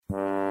It's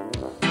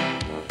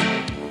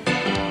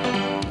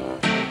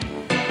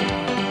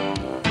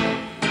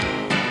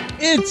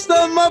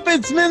the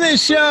Muppets Minute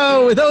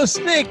Show with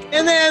host Nick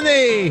and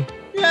Annie.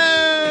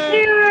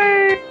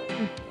 Yay!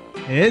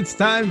 It's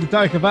time to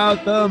talk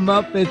about the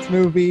Muppets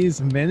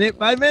movies minute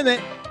by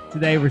minute.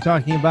 Today we're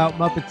talking about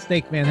Muppets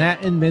Take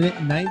Manhattan,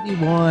 minute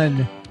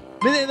 91.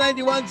 Minute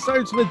 91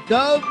 starts with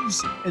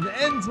doves and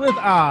ends with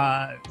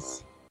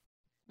Oz.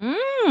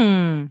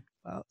 Well,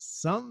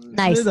 sums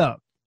it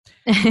up.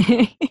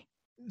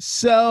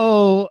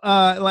 So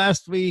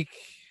last week,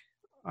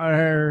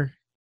 our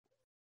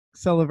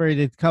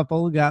celebrated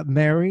couple got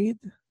married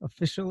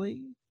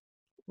officially,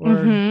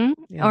 or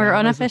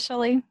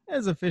unofficially,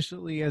 as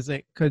officially as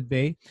it could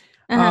be.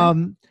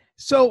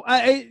 So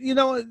I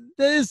that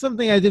is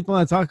something I did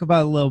want to talk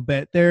about a little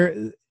bit.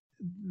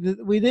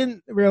 We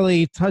didn't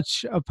really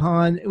touched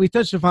upon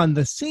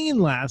the scene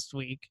last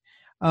week,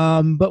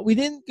 but we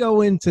didn't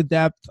go into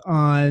depth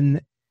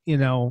on,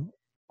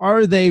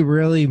 are they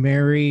really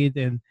married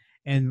and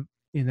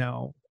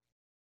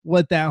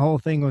what that whole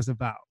thing was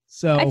about.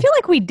 So I feel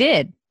like we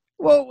did.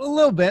 Well, a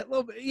little bit,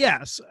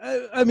 yes.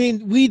 I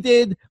mean, we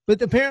did,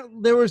 but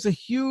apparently there was a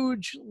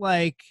huge,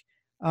 there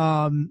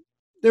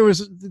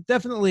was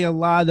definitely a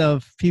lot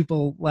of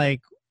people,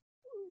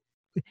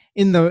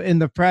 in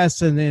the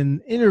press and in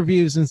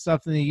interviews and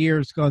stuff in the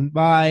years gone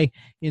by,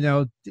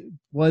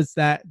 was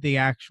that the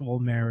actual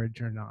marriage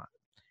or not?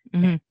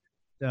 And,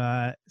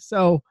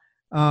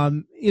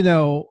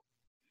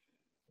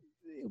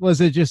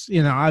 was it just,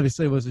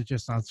 obviously, was it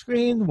just on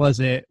screen? Was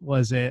it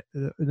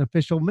an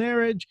official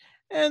marriage?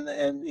 And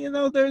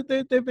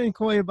they've been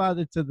coy about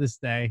it to this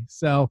day.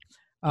 So,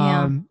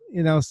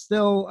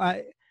 still,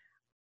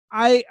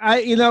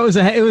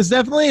 it was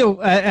definitely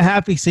a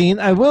happy scene.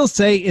 I will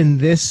say in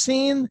this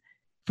scene,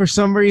 for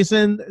some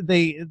reason,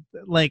 they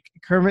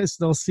Kermit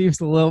still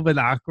seems a little bit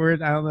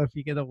awkward. I don't know if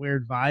you get a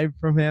weird vibe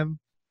from him.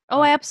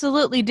 Oh, I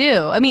absolutely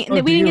do. I mean,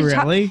 we didn't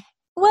really.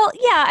 Well,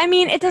 yeah. I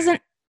mean, it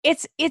doesn't.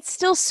 It's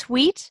still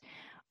sweet.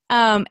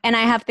 And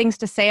I have things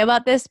to say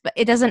about this, but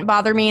it doesn't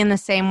bother me in the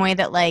same way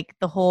that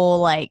the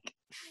whole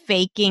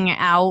faking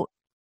out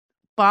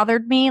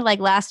bothered me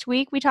last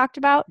week we talked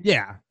about.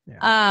 Yeah.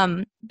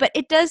 But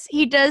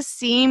he does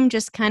seem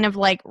just kind of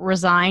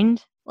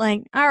resigned.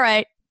 All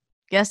right,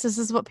 guess this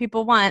is what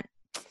people want.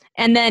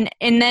 And then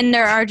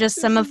there are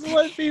just some of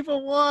what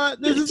people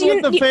want. This is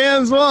what the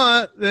fans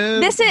want.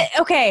 This is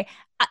okay.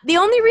 The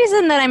only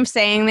reason that I'm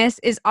saying this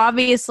is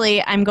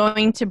obviously I'm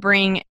going to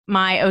bring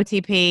my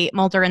OTP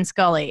Mulder and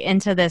Scully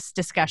into this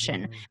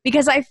discussion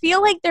because I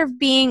feel like they're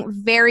being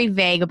very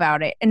vague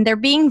about it and they're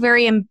being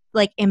very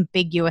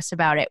ambiguous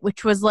about it,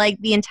 which was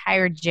the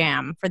entire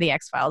jam for the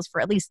X-Files for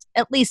at least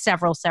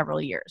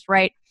several years,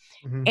 right?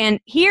 And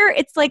here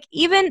it's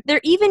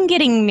they're even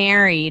getting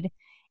married,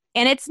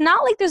 and it's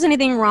not like there's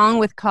anything wrong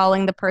with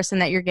calling the person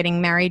that you're getting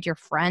married your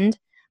friend,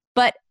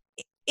 but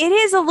it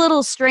is a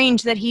little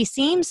strange that he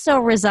seems so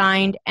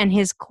resigned, and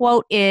his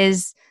quote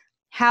is,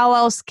 "How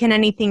else can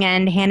anything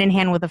end hand in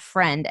hand with a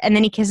friend?" And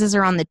then he kisses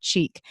her on the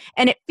cheek.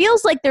 And it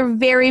feels like they're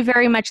very,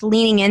 very much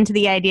leaning into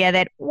the idea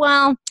that,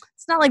 well,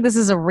 it's not like this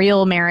is a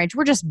real marriage.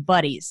 We're just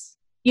buddies,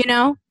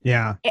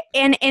 Yeah.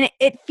 And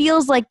it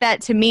feels like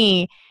that to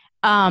me,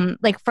 from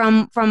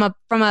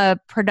a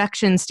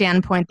production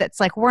standpoint, that's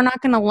we're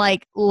not going to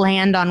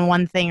land on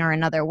one thing or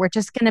another. We're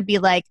just going to be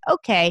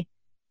okay,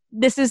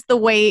 this is the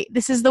way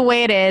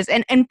it is.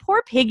 And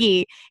poor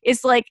Piggy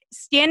is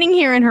standing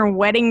here in her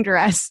wedding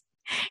dress,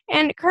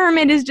 and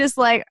Kermit is just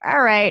all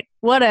right,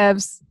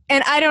 whatevs.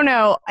 And I don't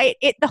know,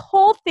 the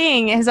whole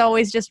thing has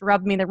always just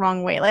rubbed me the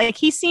wrong way.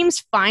 He seems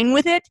fine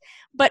with it,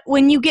 but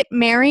when you get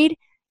married,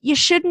 you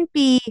shouldn't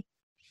be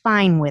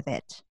fine with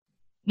it.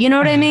 You know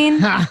what I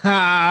mean?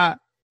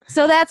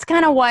 So that's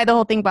kind of why the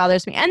whole thing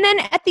bothers me. And then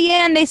at the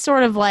end, they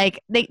sort of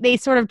they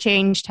sort of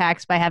change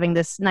tacks by having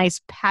this nice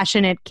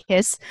passionate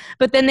kiss.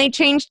 But then they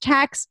change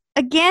tacks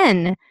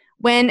again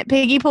when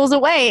Piggy pulls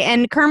away,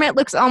 and Kermit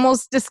looks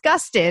almost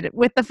disgusted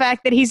with the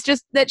fact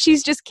that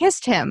she's just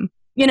kissed him.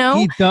 He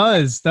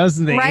does,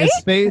 doesn't he? Right?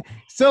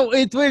 So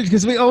it's weird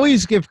because we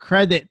always give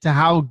credit to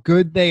how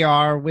good they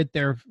are with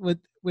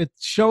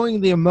showing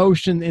the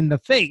emotion in the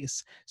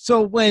face.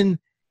 So when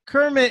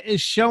Kermit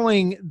is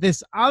showing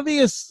this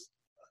obvious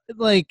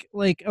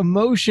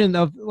emotion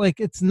of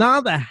it's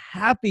not a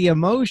happy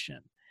emotion,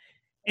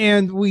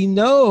 and we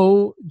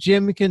know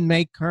Jim can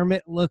make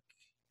Kermit look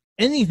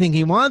anything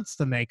he wants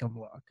to make him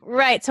look.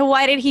 Right. So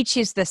why did he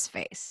choose this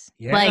face?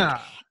 Yeah.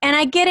 And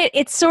I get it.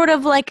 It's sort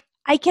of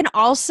I can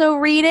also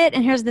read it,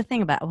 and here's the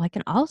thing about I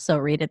can also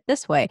read it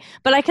this way,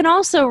 but I can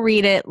also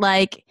read it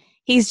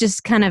he's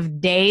just kind of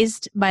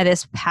dazed by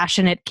this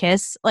passionate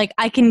kiss.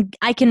 I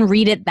can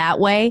read it that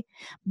way,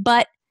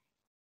 but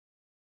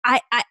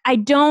I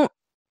don't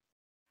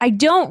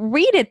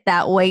read it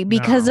that way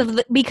because of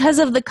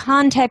the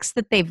context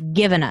that they've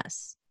given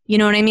us. You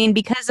know what I mean?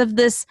 Because of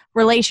this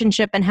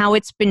relationship and how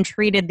it's been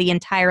treated the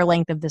entire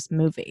length of this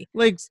movie.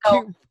 Like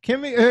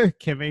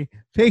Kimmy,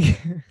 Pig.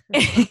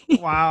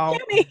 Wow,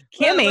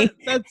 Kimmy.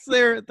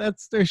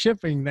 That's their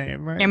shipping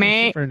name, right?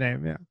 Kimmy. Shipper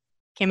name, yeah.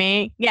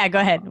 Kimmy. Yeah, go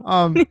ahead.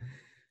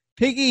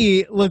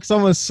 Piggy looks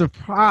almost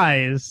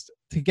surprised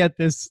to get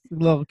this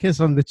little kiss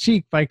on the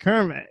cheek by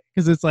Kermit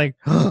because it's like,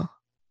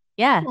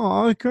 yeah,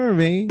 oh,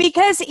 Kermit.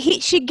 Because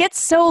she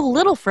gets so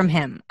little from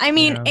him. I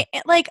mean,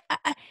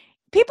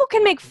 people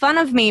can make fun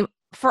of me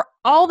for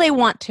all they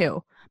want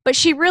to, but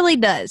she really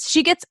does.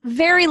 She gets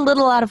very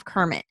little out of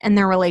Kermit and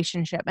their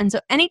relationship, and so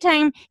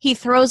anytime he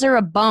throws her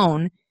a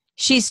bone,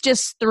 she's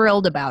just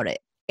thrilled about it,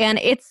 and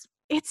it's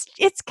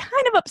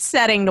kind of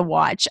upsetting to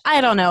watch.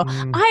 I don't know.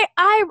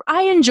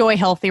 I enjoy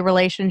healthy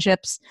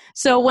relationships.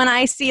 So when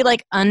I see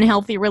like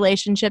unhealthy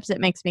relationships, it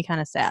makes me kind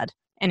of sad.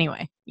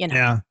 Anyway,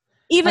 Yeah.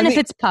 Even if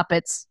it's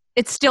puppets,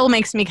 it still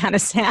makes me kind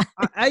of sad.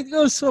 I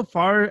go so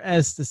far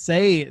as to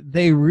say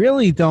they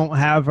really don't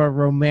have a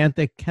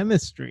romantic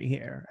chemistry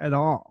here at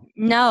all.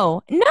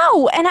 No.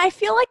 And I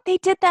feel like they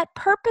did that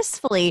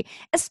purposefully,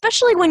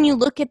 especially when you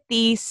look at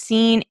the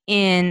scene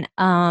in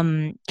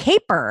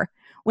Caper,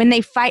 when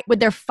they fight with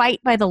their fight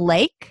by the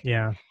lake.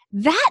 Yeah.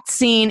 That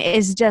scene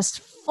is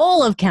just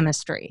full of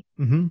chemistry.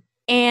 Mm-hmm.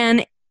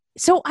 And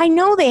so I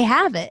know they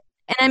have it.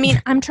 And I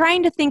mean, I'm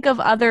trying to think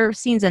of other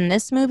scenes in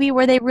this movie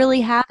where they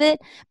really have it,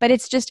 but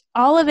it's just,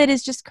 all of it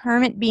is just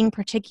Kermit being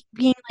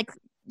like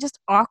just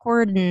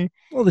awkward. And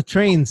well, the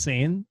train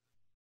scene.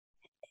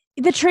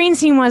 The train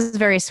scene was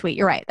very sweet.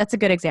 You're right. That's a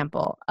good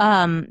example.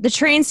 The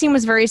train scene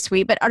was very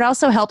sweet, but it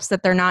also helps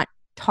that they're not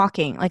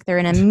talking, like they're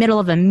in the middle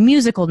of a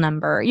musical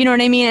number, you know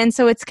what I mean? And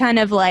so it's kind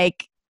of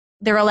like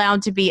they're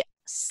allowed to be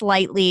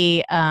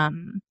slightly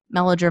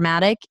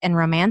melodramatic and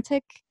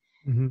romantic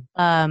in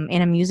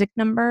a music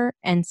number.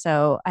 And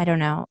so I don't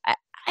know.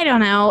 I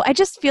don't know. I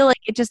just feel like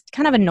it just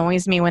kind of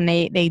annoys me when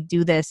they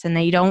do this and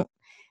they don't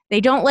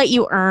let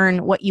you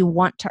earn what you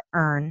want to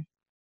earn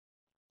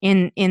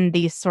in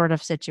these sort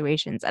of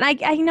situations. And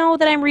I know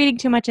that I'm reading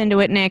too much into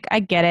it, Nick. I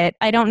get it.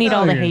 I don't need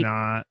all the hate.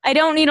 I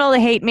don't need all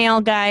the hate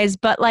mail, guys.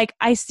 But like,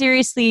 I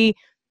seriously,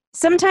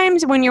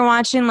 sometimes when you're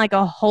watching like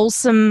a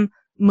wholesome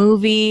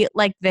movie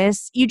like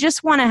this, you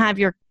just want to have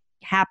your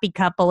happy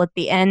couple at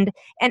the end.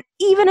 And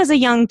even as a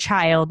young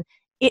child,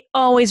 it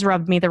always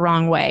rubbed me the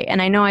wrong way.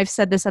 And I know I've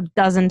said this a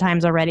dozen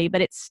times already,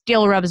 but it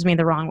still rubs me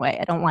the wrong way.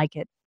 I don't like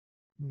it.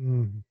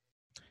 Do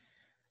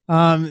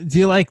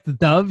you like the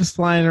doves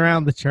flying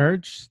around the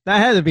church? That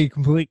had to be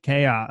complete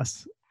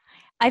chaos.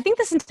 I think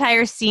this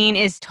entire scene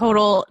is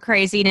total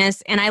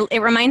craziness, and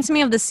it reminds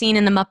me of the scene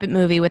in the Muppet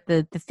movie with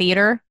the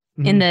theater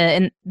in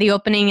the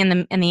opening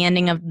and the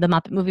ending of the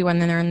Muppet movie when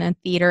they're in the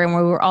theater, and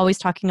where we were always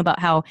talking about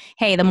how,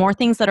 hey, the more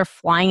things that are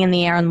flying in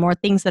the air and the more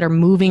things that are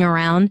moving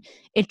around,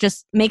 it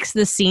just makes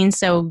the scene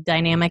so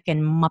dynamic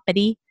and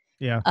Muppety.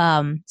 Yeah.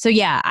 So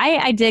yeah,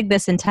 I dig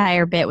this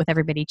entire bit with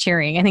everybody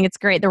cheering. I think it's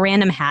great. The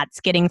random hats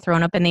getting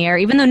thrown up in the air,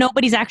 even though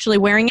nobody's actually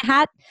wearing a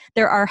hat,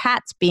 there are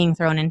hats being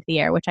thrown into the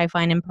air, which I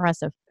find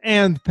impressive.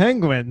 And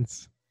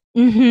penguins.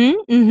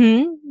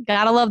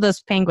 Gotta love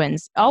those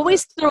penguins.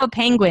 Always throw a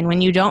penguin when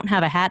you don't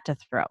have a hat to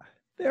throw.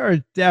 There are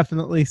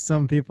definitely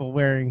some people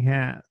wearing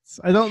hats.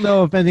 I don't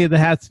know if any of the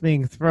hats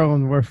being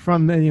thrown were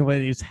from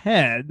anybody's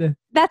head.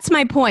 That's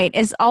my point,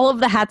 is all of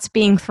the hats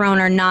being thrown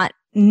are not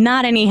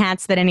any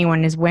hats that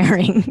anyone is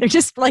wearing. They're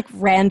just like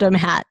random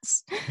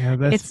hats. Yeah,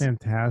 that's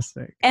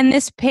fantastic. And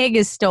this pig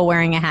is still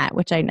wearing a hat,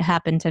 which I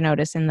happened to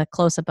notice in the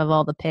close-up of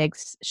all the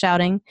pigs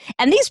shouting.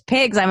 And these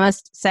pigs, I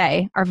must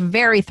say, are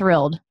very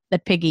thrilled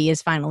that Piggy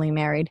is finally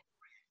married.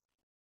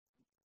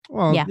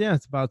 Well, yeah,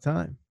 it's about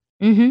time.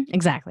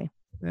 Exactly.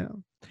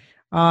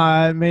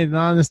 Yeah. It made an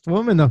honest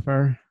woman of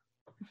her.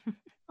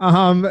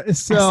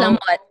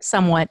 Somewhat.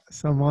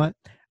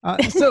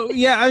 So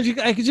yeah,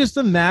 I could just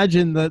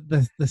imagine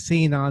the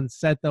scene on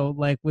set though,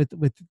 like with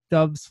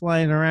doves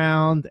flying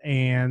around,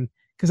 and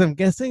because I'm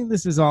guessing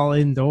this is all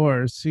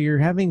indoors, so you're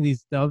having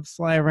these doves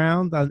fly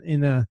around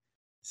in a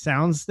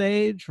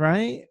soundstage,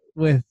 right?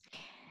 With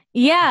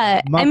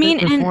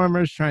Muppet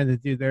performers trying to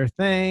do their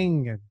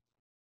thing, and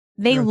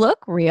they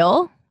look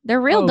real.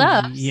 They're real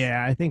doves.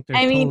 Yeah, I think they're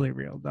totally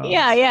real doves.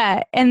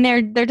 Yeah, and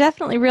they're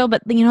definitely real.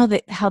 But you know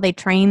how they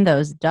train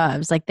those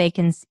doves? Like they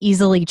can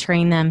easily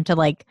train them to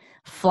like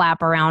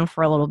flap around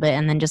for a little bit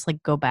and then just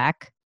like go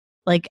back.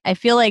 Like I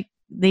feel like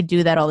they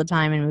do that all the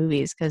time in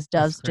movies because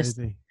doves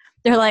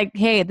they're like,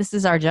 hey, this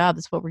is our job.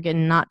 This is what we're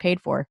getting not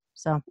paid for.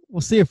 So we'll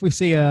see if we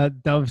see a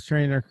dove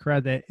trainer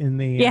credit in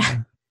the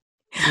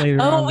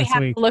later on this week. We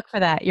have to look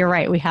for that. You're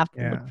right. We have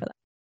to look for that.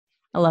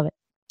 I love it.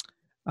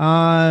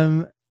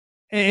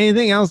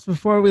 Anything else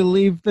before we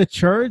leave the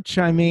church?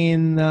 I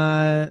mean,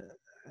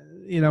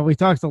 we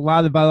talked a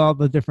lot about all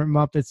the different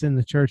Muppets in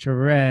the church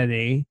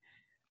already.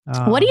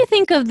 What do you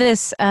think of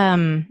this?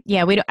 I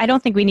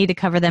don't think we need to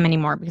cover them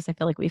anymore because I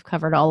feel like we've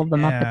covered all of the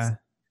Muppets.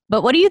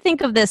 But what do you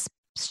think of this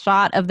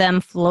shot of them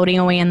floating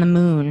away on the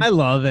moon? I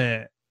love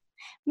it.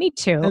 Me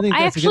too. I think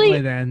that's a good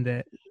way to end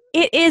it.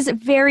 It is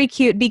very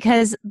cute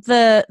because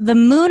the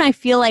moon I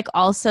feel like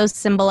also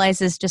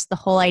symbolizes just the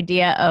whole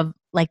idea of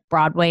like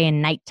Broadway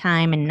and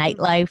nighttime and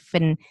nightlife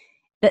and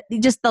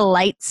just the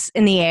lights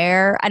in the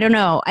air. I don't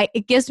know.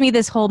 It gives me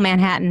this whole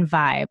Manhattan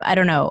vibe. I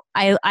don't know.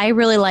 I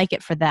really like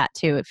it for that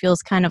too. It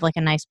feels kind of like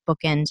a nice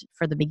bookend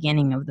for the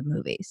beginning of the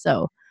movie.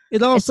 So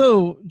it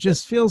also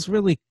just feels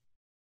really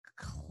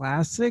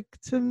classic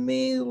to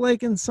me,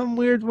 like in some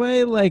weird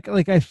way. Like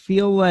I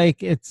feel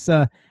like it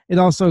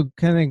also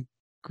kind of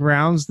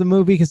grounds the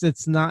movie because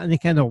it's not any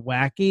kind of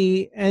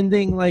wacky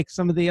ending like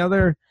some of the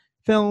other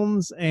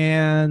films,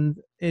 and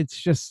it's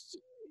just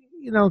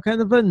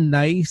kind of a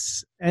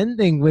nice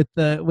ending with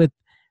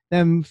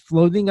them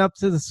floating up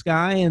to the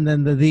sky and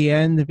then the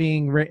end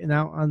being written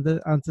out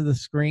onto the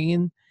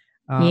screen.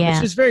 It's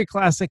just very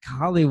classic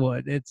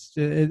Hollywood. It's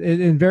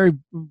and very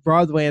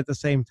Broadway at the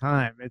same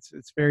time.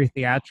 It's very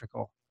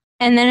theatrical.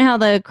 And then how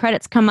the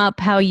credits come up,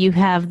 how you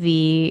have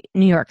the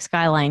New York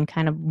skyline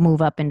kind of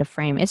move up into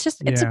frame. It's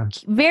a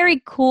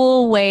very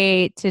cool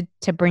way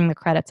to bring the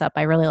credits up.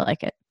 I really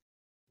like it.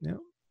 Yeah.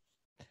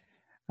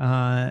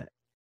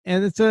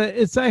 And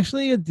it's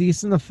actually a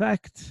decent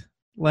effect.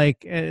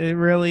 Like it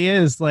really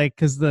is, like,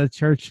 because the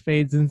church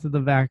fades into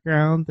the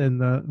background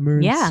and the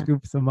moon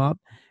scoops them up.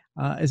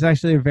 It's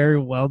actually a very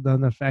well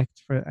done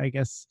effect for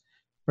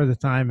the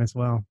time as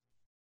well.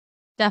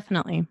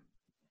 Definitely.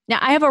 Now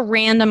I have a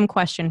random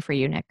question for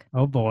you, Nick.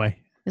 Oh boy.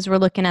 As we're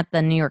looking at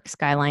the New York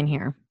skyline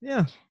here.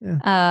 Yeah.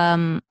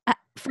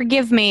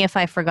 Forgive me if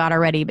I forgot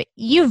already, but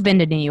you've been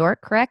to New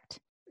York, correct?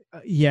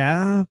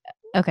 Yeah.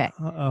 Okay.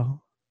 Uh-oh.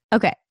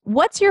 Okay.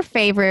 What's your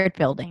favorite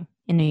building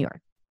in New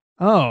York?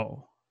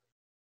 Oh.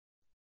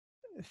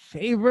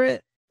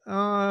 Favorite?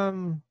 I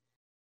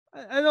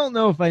don't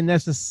know if I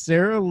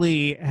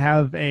necessarily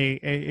have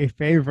a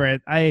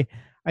favorite. I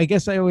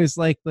guess I always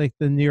like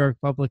the New York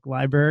Public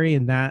Library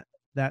in that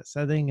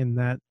setting, and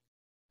that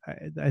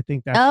I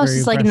think that's so very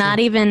it's like impressive. not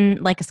even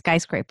like a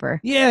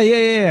skyscraper.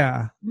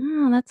 Yeah.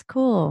 Oh, that's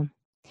cool.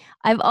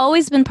 I've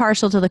always been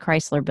partial to the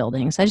Chrysler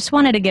Building, so I just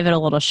wanted to give it a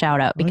little shout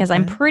out because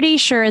I'm pretty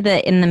sure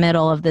that in the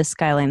middle of this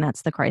skyline,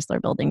 that's the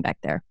Chrysler Building back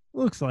there.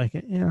 Looks like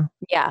it, yeah.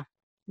 Yeah.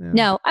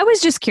 No, I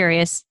was just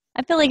curious.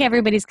 I feel like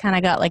everybody's kind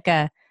of got like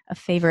a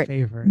favorite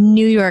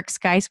New York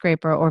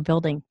skyscraper or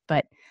building,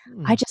 but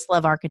I just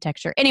love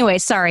architecture. Anyway,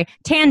 sorry,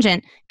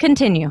 tangent.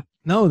 Continue.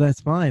 No,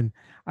 that's fine.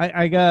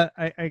 I got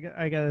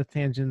a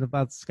tangent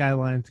about the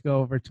skyline to go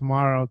over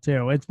tomorrow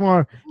too. It's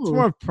more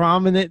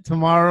prominent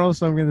tomorrow,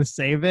 so I'm going to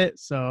save it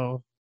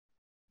so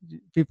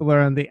people are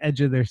on the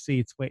edge of their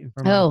seats waiting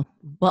for me. Oh,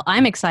 well,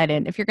 I'm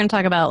excited. If you're going to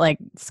talk about like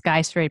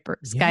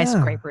skyscrapers,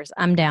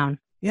 I'm down.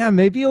 Yeah,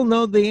 maybe you'll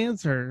know the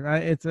answer.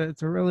 It's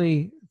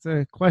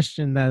a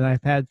question that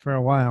I've had for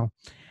a while.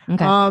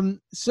 Okay.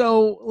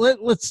 So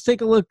let's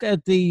take a look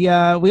at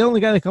the. We only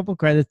got a couple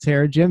credits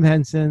here: Jim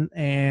Henson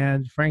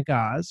and Frank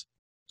Oz.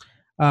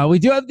 We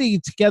do have the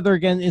Together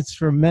Again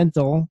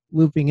instrumental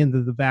looping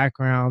into the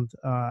background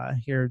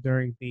here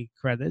during the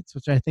credits,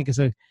 which I think is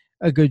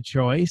a good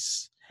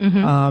choice.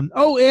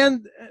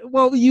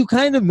 Mm-hmm. You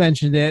kind of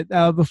mentioned it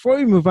before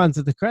we move on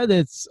to the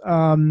credits.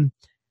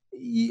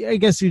 I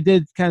guess you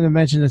did kind of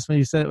mention this when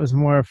you said it was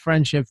more a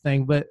friendship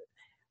thing, but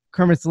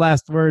Kermit's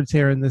last words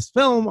here in this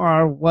film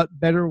are, "What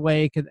better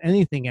way could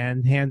anything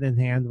end hand in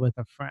hand with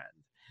a friend?"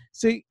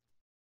 So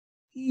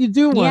you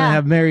do want to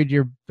have married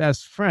your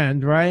best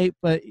friend, right?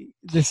 But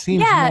this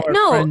seems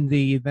more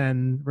friendly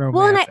than romantic.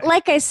 Well, and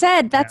like I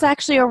said, that's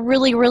actually a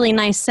really, really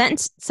nice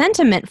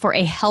sentiment for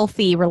a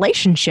healthy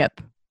relationship.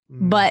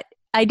 But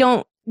I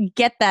don't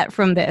get that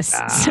from this.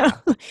 So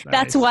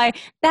that's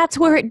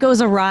where it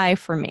goes awry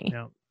for me.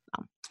 Yep.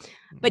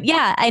 But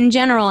yeah, in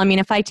general, I mean,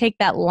 if I take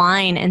that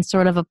line and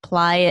sort of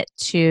apply it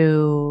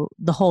to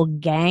the whole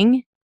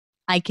gang,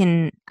 I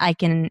can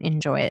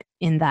enjoy it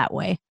in that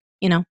way,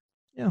 Yeah.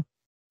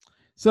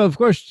 So, of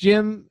course,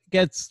 Jim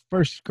gets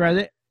first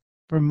credit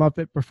for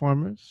Muppet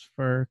Performers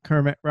for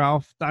Kermit,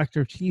 Ralph,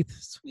 Dr. Teeth,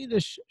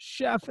 Swedish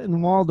Chef,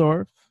 and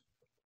Waldorf.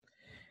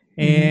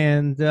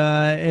 And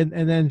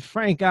then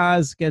Frank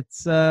Oz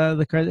gets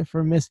the credit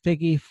for Miss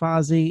Piggy,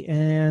 Fozzie,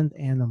 and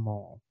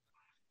Animal.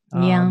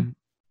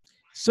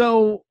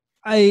 So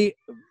I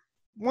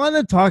want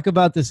to talk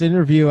about this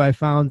interview I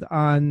found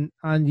on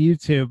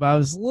YouTube. I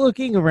was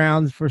looking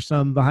around for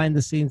some behind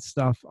the scenes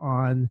stuff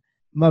on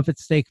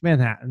Muppets Take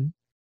Manhattan,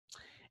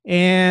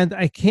 and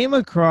I came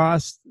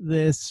across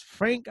this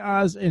Frank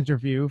Oz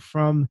interview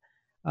from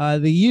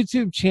the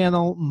YouTube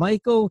channel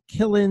Michael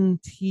Killen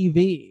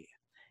TV.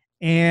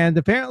 And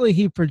apparently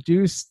he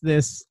produced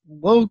this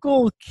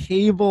local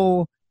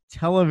cable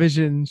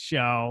television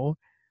show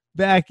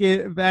back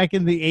in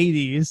the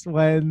 80s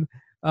when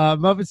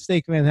Muppets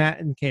Take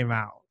Manhattan came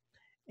out.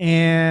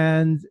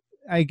 And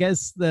I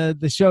guess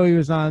the show he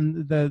was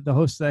on, the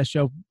host of that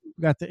show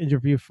got to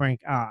interview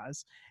Frank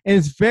Oz. And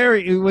it's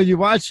when you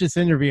watch this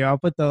interview, I'll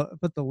put the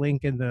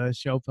link in the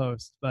show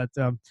post. But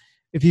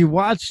if you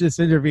watch this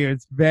interview,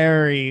 it's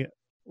very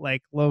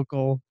like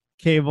local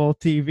cable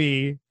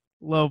TV,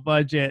 low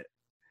budget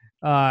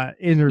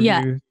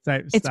interview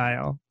type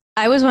style.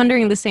 I was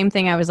wondering the same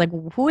thing. I was like,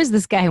 who is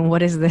this guy and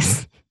what is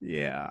this?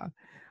 Yeah.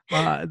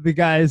 The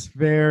guy's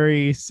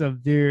very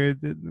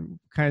subdued and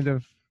kind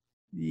of,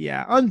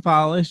 yeah,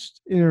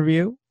 unpolished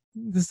interview,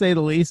 to say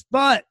the least.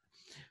 But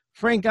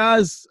Frank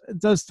Oz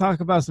does talk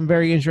about some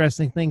very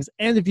interesting things.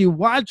 And if you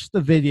watch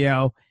the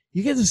video,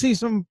 you get to see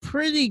some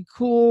pretty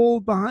cool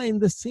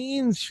behind the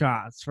scenes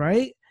shots,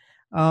 right?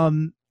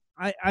 Um,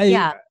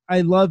 Yeah.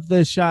 I love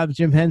the shot of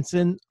Jim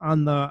Henson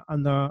on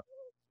the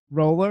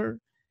roller,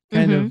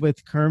 kind Mm-hmm. of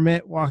with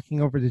Kermit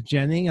walking over to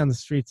Jenny on the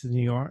streets of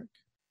New York.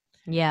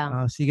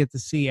 Yeah. So you get to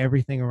see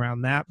everything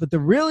around that. But the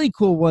really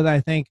cool one,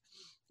 I think,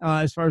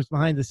 as far as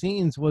behind the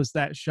scenes, was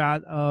that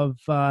shot of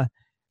the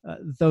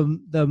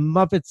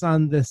Muppets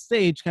on the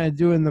stage, kind of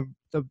doing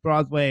the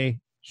Broadway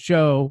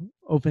show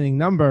opening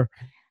number,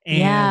 and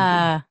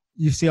Yeah.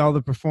 you see all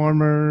the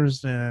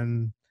performers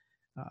and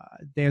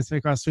dancing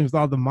across the room with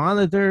all the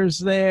monitors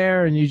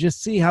there, and you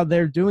just see how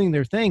they're doing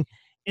their thing.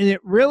 And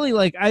it really,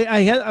 like,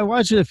 I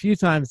watched it a few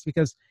times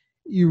because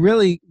you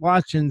really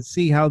watch and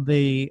see how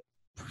the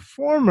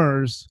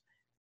performers,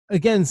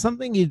 again,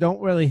 something you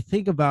don't really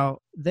think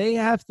about, they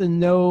have to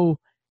know,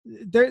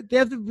 they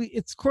have to be,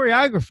 it's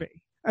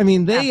choreography. I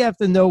mean, Yeah. they have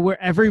to know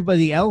where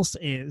everybody else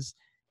is.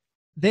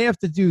 They have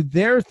to do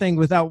their thing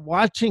without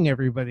watching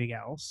everybody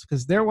else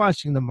because they're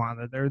watching the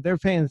monitor, they're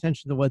paying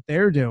attention to what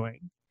they're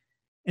doing,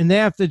 and they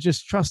have to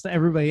just trust that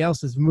everybody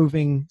else is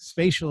moving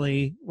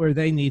spatially where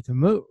they need to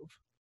move.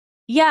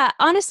 Yeah,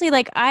 honestly,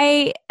 like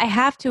I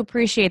have to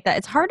appreciate that.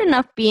 It's hard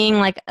enough being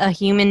like a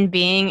human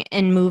being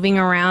and moving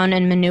around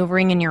and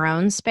maneuvering in your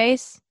own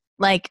space.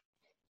 Like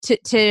to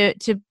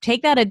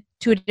take that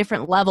to a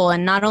different level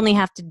and not only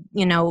have to,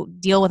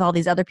 deal with all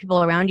these other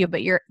people around you,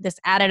 but you're this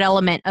added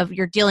element of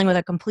you're dealing with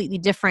a completely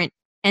different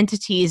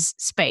entity's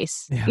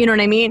space. Yeah. You know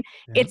what I mean?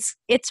 Yeah.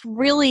 It's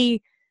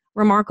really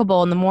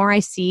remarkable, and the more I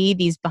see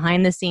these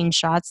behind the scenes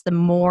shots, the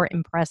more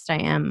impressed I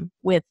am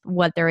with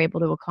what they're able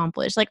to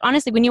accomplish. Like,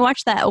 honestly, when you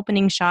watch that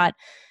opening shot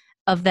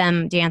of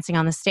them dancing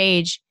on the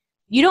stage,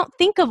 you don't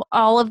think of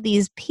all of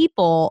these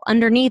people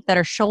underneath that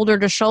are shoulder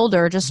to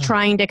shoulder just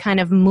trying to kind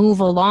of move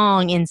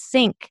along in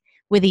sync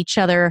with each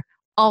other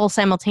all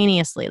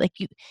simultaneously. Like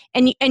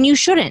you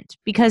shouldn't,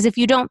 because if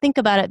you don't think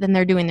about it, then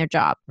they're doing their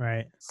job.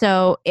 Right.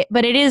 So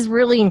but it is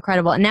really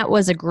incredible, and that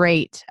was a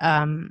great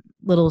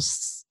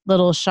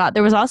little shot.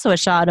 There was also a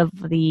shot of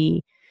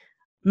the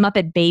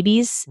Muppet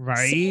Babies,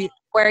 right,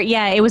 where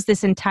it was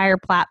this entire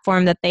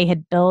platform that they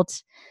had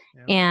built.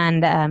 Yep.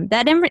 And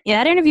that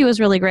interview was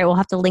really great. We'll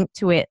have to link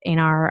to it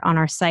on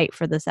our site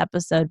for this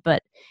episode.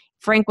 But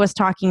Frank was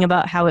talking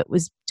about how it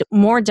was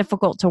more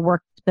difficult to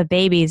work the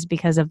babies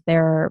because of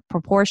their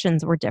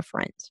proportions were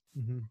different.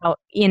 Mm-hmm.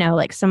 How,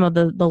 like some of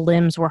the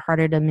limbs were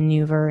harder to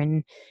maneuver,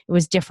 and it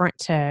was different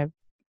to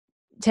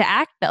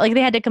act. Like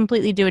they had to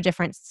completely do a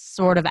different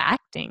sort of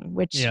acting,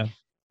 which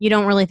you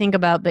don't really think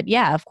about. But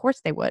yeah, of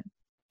course they would.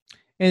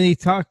 And he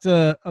talked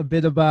a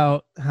bit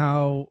about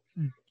how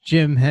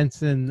Jim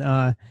Henson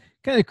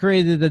kind of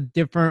created a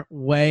different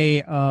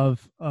way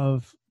of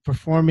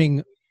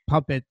performing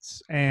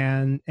puppets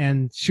and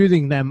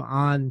shooting them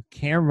on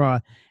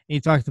camera. He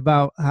talked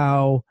about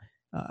how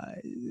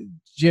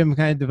Jim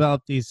kind of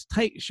developed these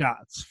tight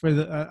shots for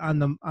the on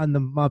the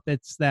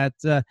Muppets that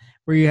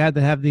where you had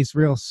to have these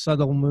real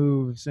subtle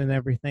moves and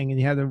everything, and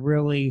you had to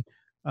really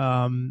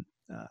kind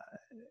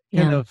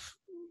of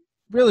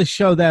really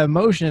show that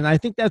emotion. I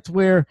think that's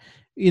where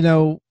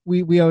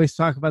we always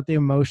talk about the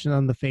emotion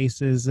on the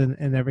faces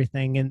and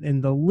everything,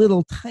 and the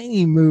little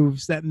tiny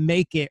moves that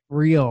make it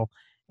real.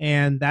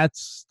 And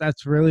that's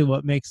really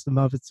what makes the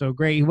Muppets so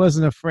great. He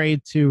wasn't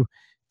afraid to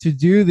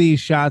do these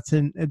shots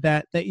and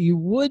that you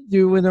would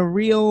do in a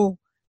real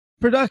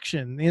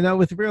production,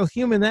 with real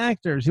human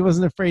actors. He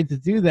wasn't afraid to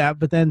do that,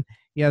 but then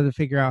you had to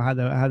figure out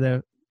how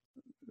to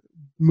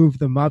move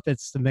the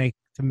Muppets to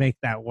make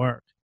that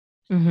work.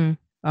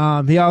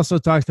 Mm-hmm. He also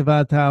talked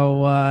about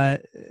how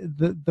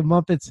the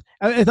Muppets.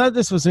 I thought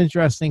this was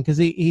interesting because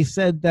he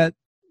said that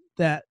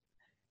the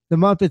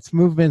Muppets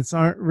movements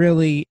aren't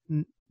really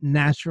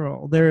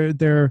natural.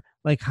 They're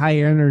like high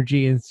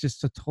energy, and it's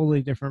just a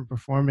totally different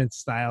performance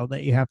style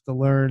that you have to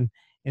learn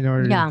in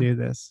order to do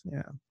this.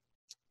 Yeah.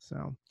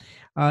 So,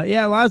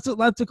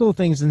 lots of cool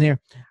things in here.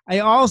 I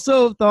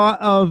also thought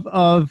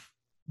of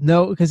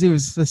because he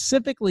was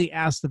specifically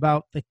asked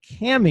about the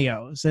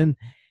cameos, and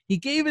he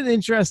gave an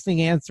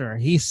interesting answer.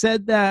 He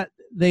said that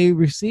they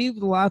received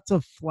lots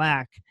of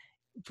flack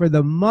for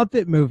the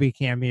Muppet movie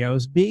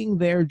cameos being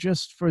there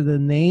just for the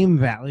name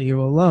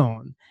value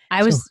alone.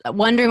 I was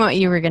wondering what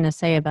you were going to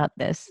say about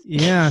this.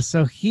 Yeah,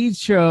 so he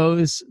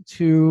chose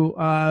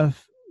to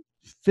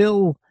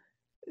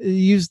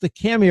use the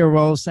cameo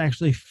roles to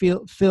actually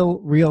fill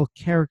real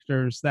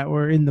characters that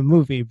were in the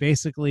movie,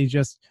 basically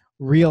just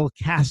real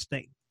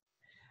casting.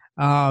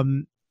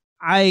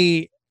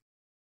 I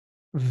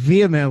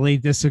vehemently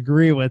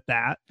disagree with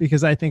that,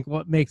 because I think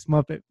what makes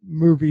Muppet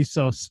movies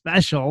so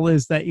special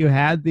is that you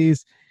had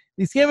these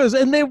cameos,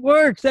 and they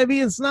worked. I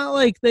mean, it's not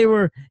like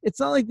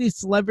these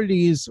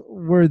celebrities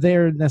were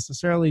there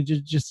necessarily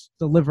to just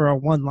deliver a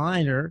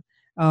one-liner.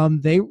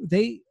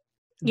 They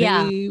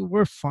Yeah.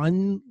 were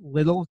fun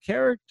little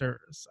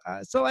characters.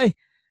 So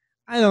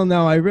I don't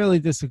know. I really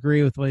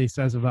disagree with what he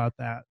says about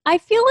that. I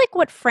feel like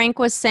what Frank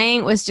was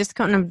saying was just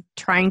kind of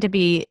trying to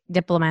be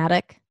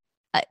diplomatic.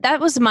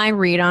 That was my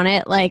read on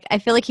it. Like, I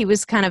feel like he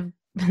was kind of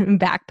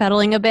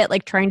backpedaling a bit,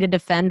 like trying to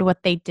defend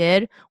what they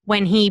did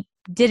when he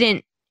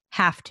didn't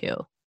have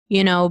to,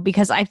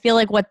 because I feel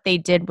like what they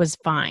did was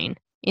fine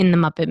in the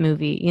Muppet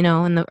movie, in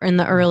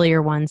the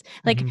earlier ones.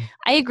 Like, Mhm.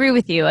 I agree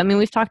with you. I mean,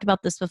 we've talked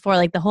about this before.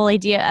 Like, the whole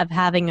idea of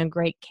having a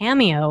great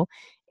cameo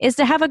is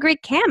to have a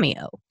great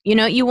cameo.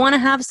 You want to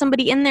have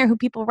somebody in there who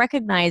people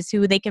recognize,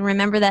 who they can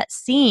remember that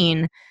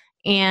scene.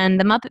 And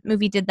the Muppet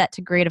movie did that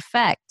to great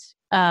effect.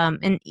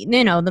 And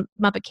the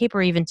Muppet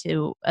Caper even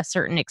to a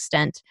certain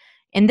extent.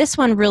 And this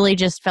one really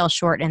just fell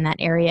short in that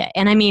area.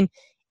 And I mean,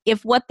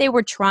 if what they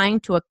were trying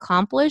to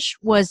accomplish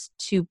was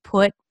to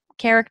put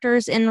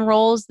characters in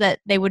roles that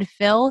they would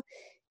fill,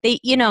 they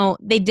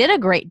did a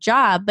great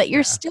job, but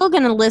you're still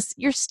going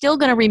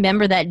to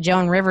remember that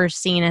Joan Rivers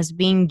scene as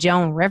being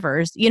Joan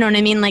Rivers. You know what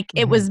I mean? Like,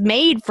 it was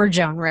made for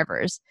Joan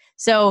Rivers.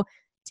 So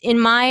in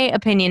my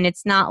opinion,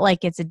 it's not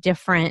like it's a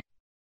different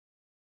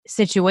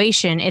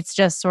situation. It's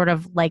just sort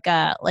of like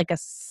a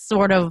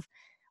sort of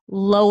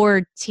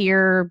lower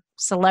tier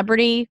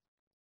celebrity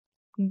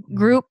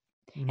group.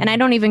 And I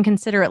don't even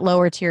consider it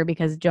lower tier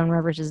because Joan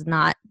Rivers is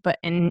not,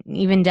 and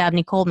even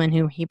Dabney Coleman,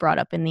 who he brought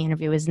up in the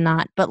interview, is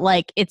not. But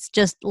like, it's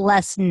just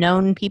less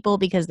known people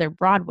because they're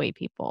Broadway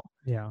people.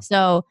 Yeah.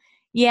 So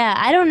yeah,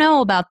 I don't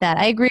know about that.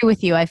 I agree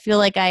with you. I feel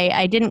like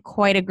I didn't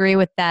quite agree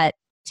with that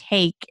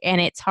take, and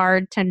it's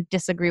hard to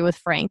disagree with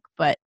Frank,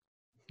 but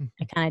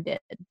I kind of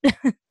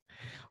did.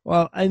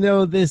 Well, I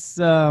know this.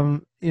 Who are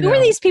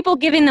these people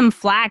giving them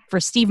flack for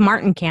Steve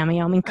Martin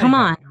cameo? I mean, come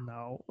on.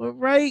 No,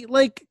 right?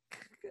 Like,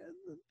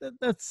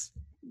 that's.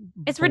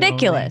 It's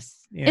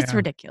ridiculous. Yeah. It's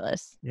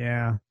ridiculous.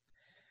 Yeah.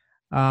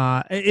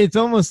 It's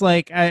almost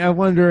like I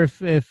wonder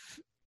if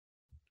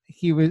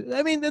he was.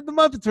 I mean, the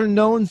Muppets are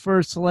known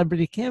for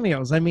celebrity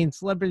cameos. I mean,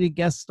 celebrity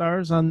guest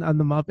stars on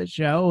the Muppet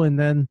Show, and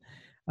then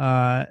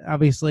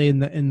obviously in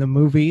the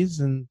movies.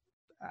 And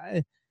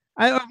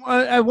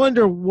I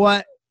wonder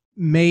what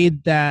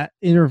made that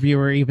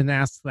interviewer even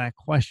ask that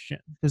question,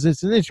 because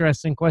it's an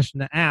interesting question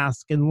to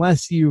ask.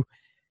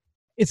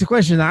 It's a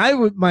question I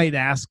might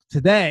ask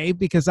today,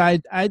 because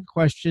I'd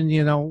question,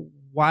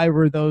 why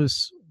were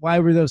those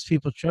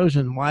people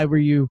chosen? Why'd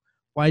you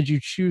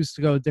choose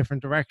to go a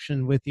different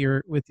direction with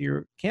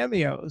your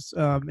cameos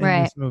in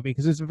this movie?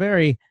 Because it's a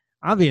very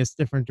obvious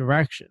different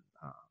direction.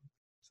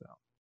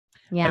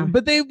 Yeah,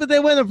 but they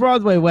went a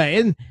Broadway way,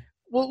 and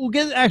we'll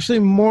get actually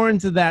more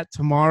into that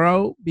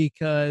tomorrow,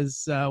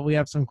 because we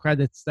have some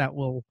credits that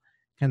will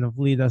kind of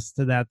lead us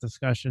to that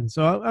discussion.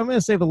 So I'm going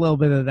to save a little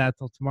bit of that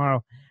till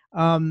tomorrow.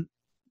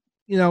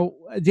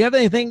 Do you have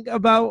anything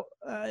about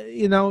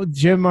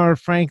Jim or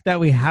Frank that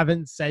we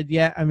haven't said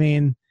yet? I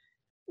mean,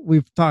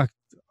 we've talked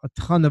a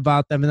ton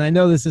about them, and I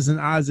know this isn't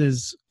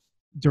Oz's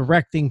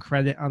directing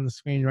credit on the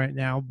screen right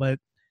now, but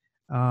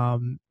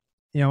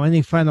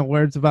any final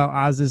words about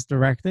Oz's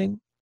directing?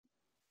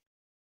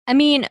 I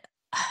mean,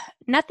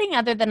 nothing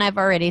other than I've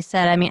already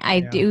said. I mean, I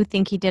do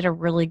think he did a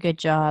really good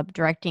job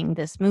directing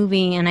this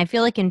movie, and I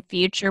feel like in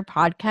future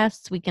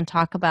podcasts we can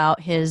talk about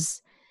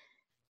his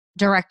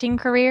directing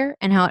career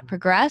and how it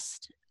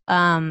progressed,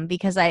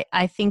 because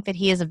I think that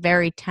he is a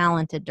very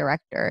talented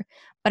director.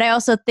 But I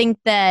also think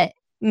that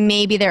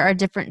maybe there are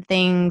different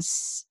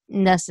things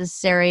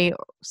necessary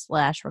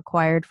 /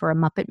 required for a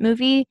Muppet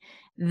movie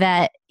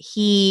that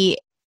he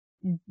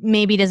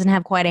maybe doesn't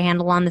have quite a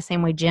handle on the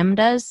same way Jim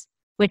does,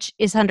 which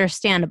is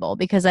understandable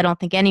because I don't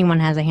think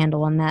anyone has a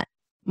handle on that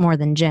more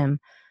than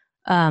Jim.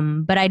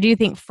 But I do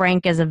think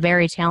Frank is a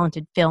very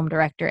talented film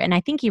director, and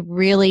I think he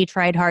really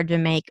tried hard to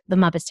make The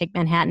Muppets Take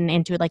Manhattan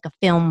into like a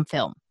film,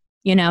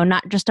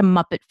 not just a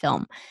Muppet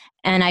film.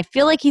 And I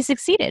feel like he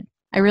succeeded.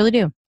 I really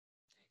do.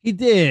 He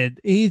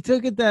did. He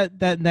took it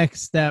that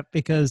next step,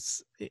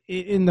 because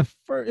in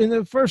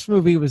the first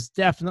movie, it was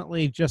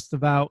definitely just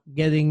about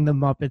getting the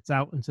Muppets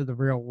out into the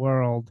real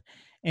world.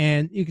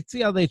 And you could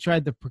see how they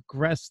tried to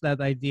progress that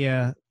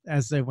idea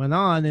as they went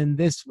on. And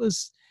if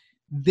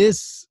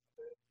this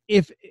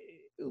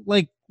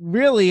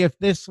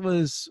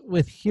was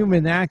with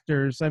human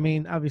actors, I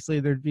mean, obviously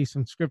there'd be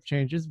some script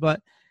changes,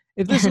 but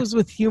if this was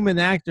with human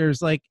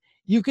actors, like,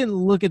 you can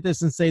look at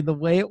this and say the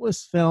way it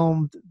was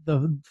filmed,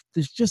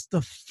 there's just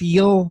the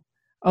feel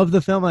of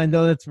the film. I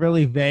know that's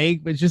really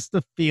vague, but just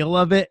the feel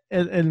of it.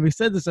 And we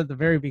said this at the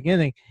very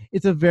beginning.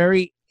 It's a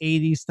very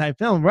 80s type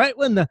film. Right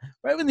when the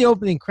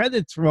opening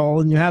credits roll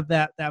and you have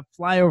that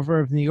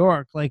flyover of New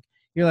York, like,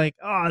 you're like,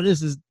 oh,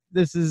 this is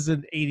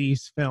an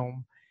 80s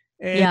film.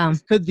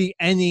 It could be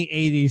any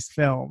 80s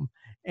film,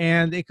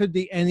 and it could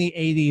be any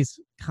 80s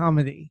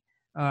comedy,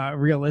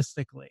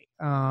 realistically.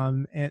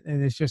 And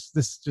it's just,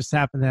 this just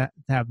happened to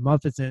have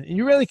Muppets in it. And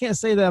you really can't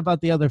say that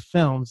about the other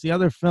films. The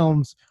other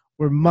films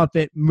were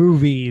Muppet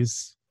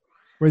movies,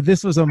 where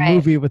this was a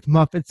movie with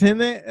Muppets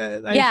in it.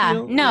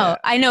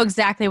 I know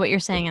exactly what you're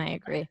saying, and I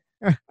agree.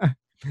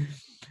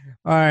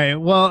 All right.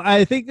 Well,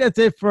 I think that's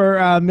it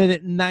for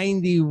minute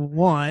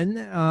 91.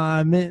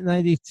 Minute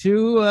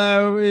 92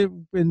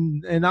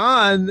 and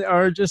on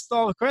are just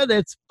all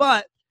credits,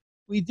 but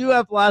we do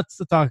have lots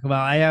to talk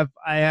about. I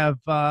have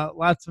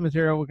lots of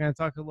material. We're going to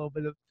talk a little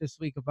bit this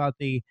week about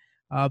the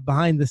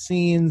behind the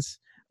scenes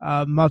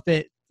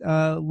Muppet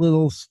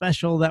little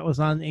special that was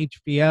on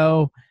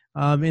HBO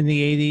in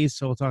the 80s.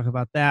 So we'll talk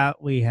about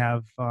that. We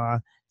have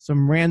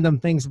some random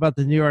things about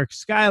the New York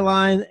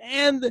skyline,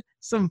 and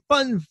some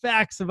fun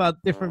facts about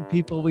different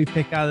people we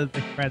pick out of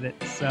the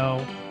credits.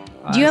 So,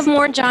 do you have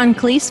more John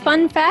Cleese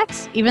fun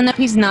facts, even though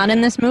he's not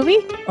in this movie?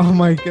 Oh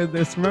my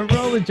goodness! Remember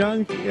all the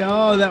John?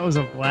 Oh, that was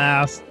a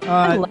blast.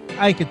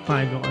 I could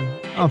find one.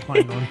 I'll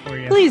find one for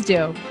you. Please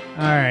do. All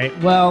right.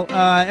 Well,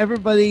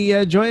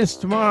 everybody, join us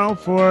tomorrow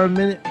for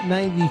minute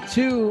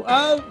 92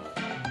 of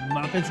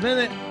Muppets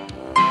Minute.